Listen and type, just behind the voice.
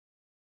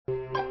Hi,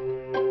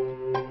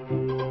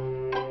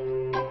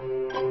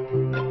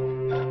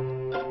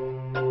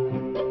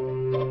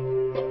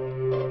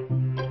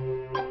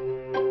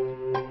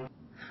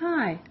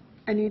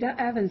 Anita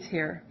Evans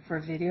here for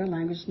Video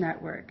Language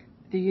Network,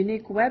 the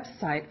unique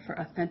website for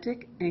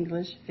authentic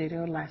English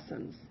video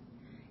lessons.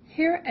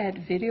 Here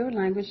at Video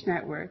Language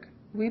Network,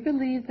 we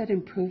believe that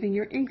improving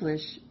your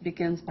English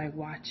begins by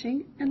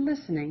watching and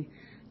listening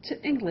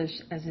to English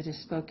as it is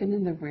spoken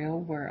in the real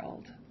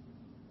world.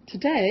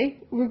 Today,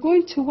 we're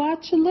going to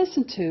watch and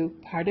listen to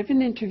part of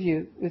an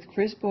interview with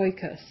Chris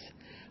Boicos,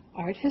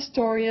 art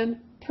historian,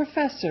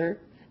 professor,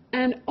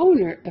 and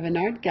owner of an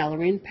art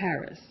gallery in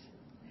Paris.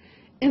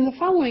 In the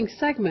following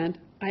segment,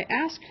 I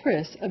asked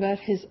Chris about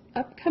his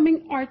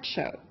upcoming art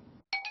show.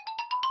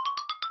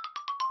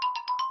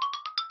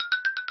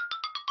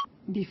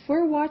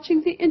 Before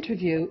watching the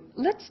interview,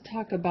 let's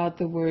talk about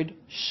the word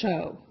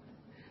show.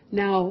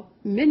 Now,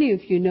 many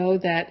of you know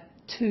that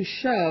to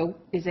show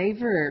is a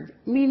verb,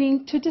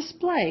 meaning to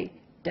display,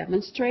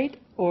 demonstrate,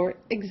 or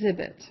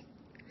exhibit.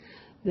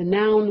 The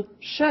noun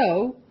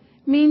show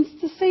means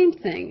the same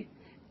thing,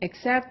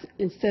 except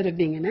instead of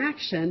being an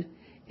action,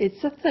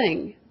 it's a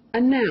thing,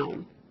 a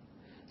noun.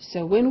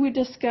 So when we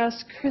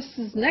discuss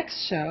Chris's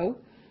next show,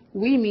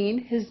 we mean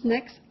his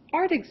next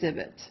art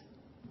exhibit.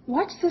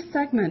 Watch this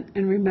segment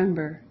and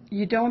remember,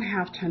 you don't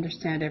have to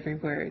understand every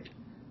word.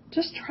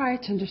 Just try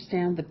to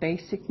understand the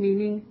basic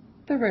meaning,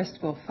 the rest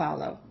will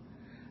follow.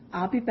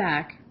 I'll be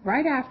back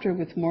right after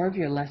with more of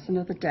your lesson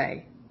of the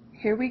day.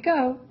 Here we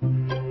go.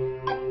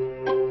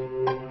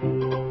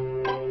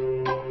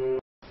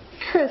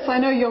 Chris, I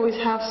know you always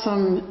have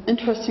some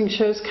interesting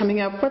shows coming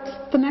up. What's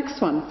the next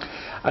one?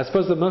 I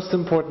suppose the most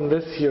important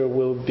this year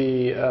will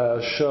be a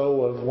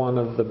show of one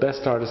of the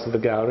best artists of the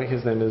gallery.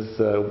 His name is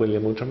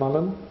William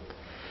Utermallen.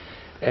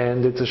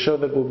 And it's a show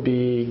that will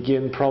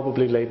begin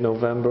probably late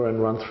November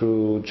and run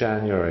through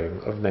January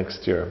of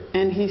next year.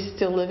 And he's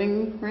still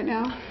living right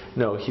now?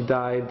 No, he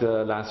died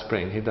last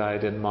spring. He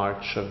died in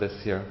March of this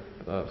year,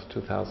 of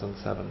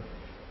 2007.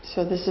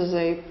 So this is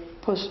a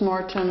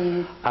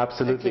post-mortem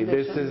Absolutely.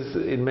 exhibition. This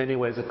is in many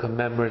ways a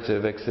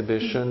commemorative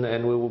exhibition,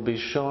 and we will be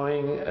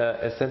showing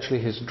essentially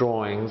his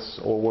drawings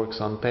or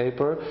works on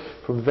paper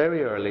from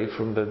very early,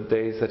 from the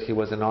days that he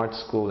was in art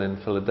school in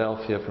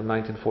Philadelphia from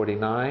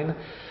 1949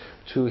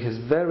 to his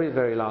very,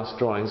 very last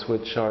drawings,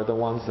 which are the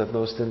ones that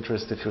most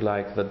interest, if you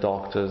like, the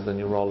doctors, the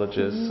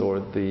neurologists, or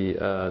the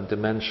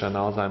dementia and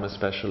Alzheimer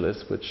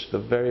specialists, which the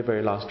very,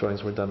 very last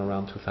drawings were done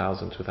around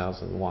 2000,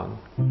 2001.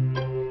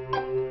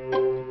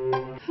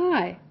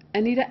 Hi,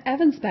 Anita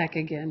Evans back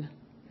again.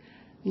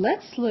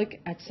 Let's look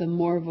at some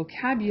more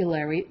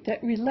vocabulary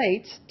that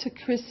relates to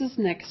Chris's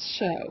next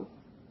show.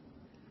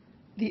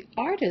 The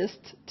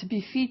artist to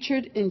be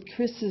featured in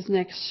Chris's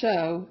next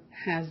show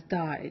has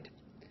died.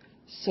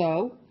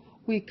 So,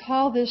 we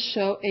call this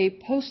show a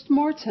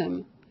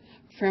post-mortem,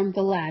 from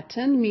the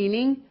Latin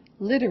meaning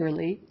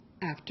literally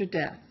after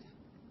death.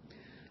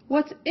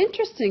 What's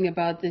interesting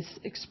about this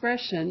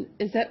expression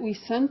is that we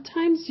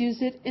sometimes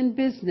use it in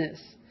business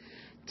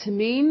to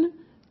mean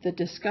the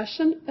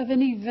discussion of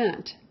an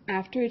event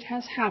after it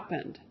has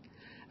happened,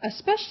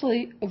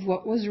 especially of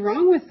what was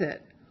wrong with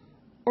it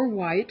or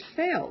why it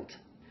failed.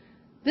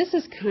 This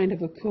is kind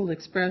of a cool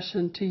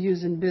expression to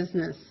use in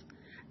business,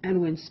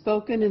 and when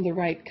spoken in the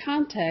right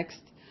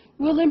context,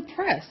 will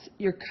impress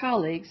your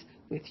colleagues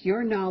with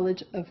your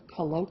knowledge of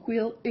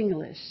colloquial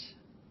English.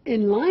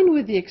 In line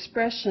with the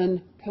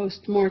expression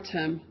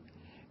post-mortem,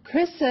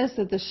 Chris says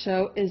that the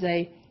show is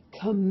a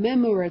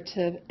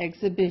commemorative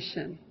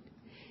exhibition.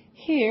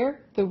 Here,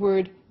 the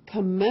word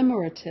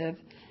commemorative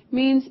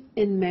means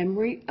in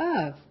memory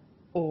of,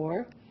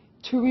 or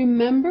to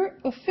remember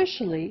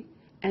officially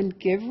and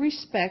give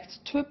respect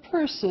to a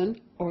person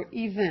or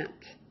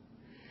event.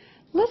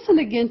 Listen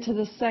again to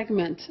the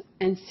segment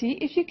and see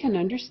if you can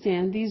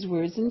understand these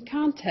words in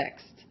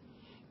context.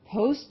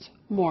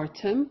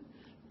 Post-mortem,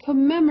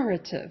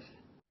 commemorative.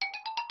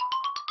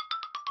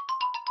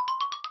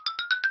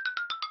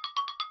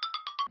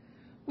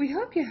 We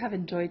hope you have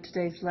enjoyed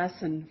today's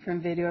lesson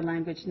from Video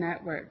Language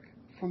Network.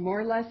 For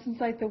more lessons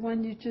like the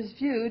one you just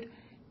viewed,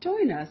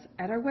 join us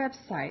at our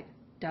website,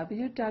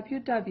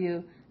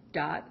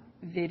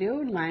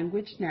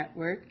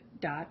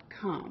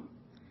 www.videolanguagenetwork.com.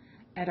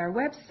 At our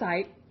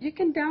website, you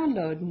can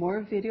download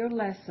more video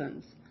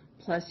lessons,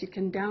 plus you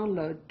can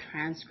download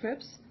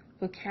transcripts,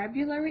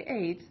 vocabulary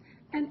aids,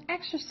 and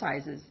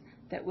exercises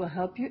that will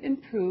help you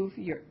improve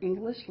your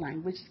English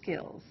language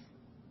skills.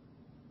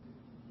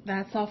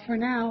 That's all for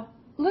now.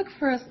 Look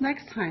for us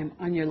next time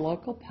on your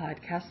local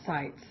podcast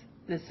sites.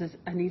 This is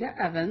Anita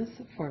Evans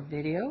for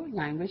Video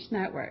Language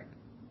Network.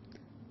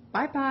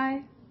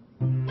 Bye-bye.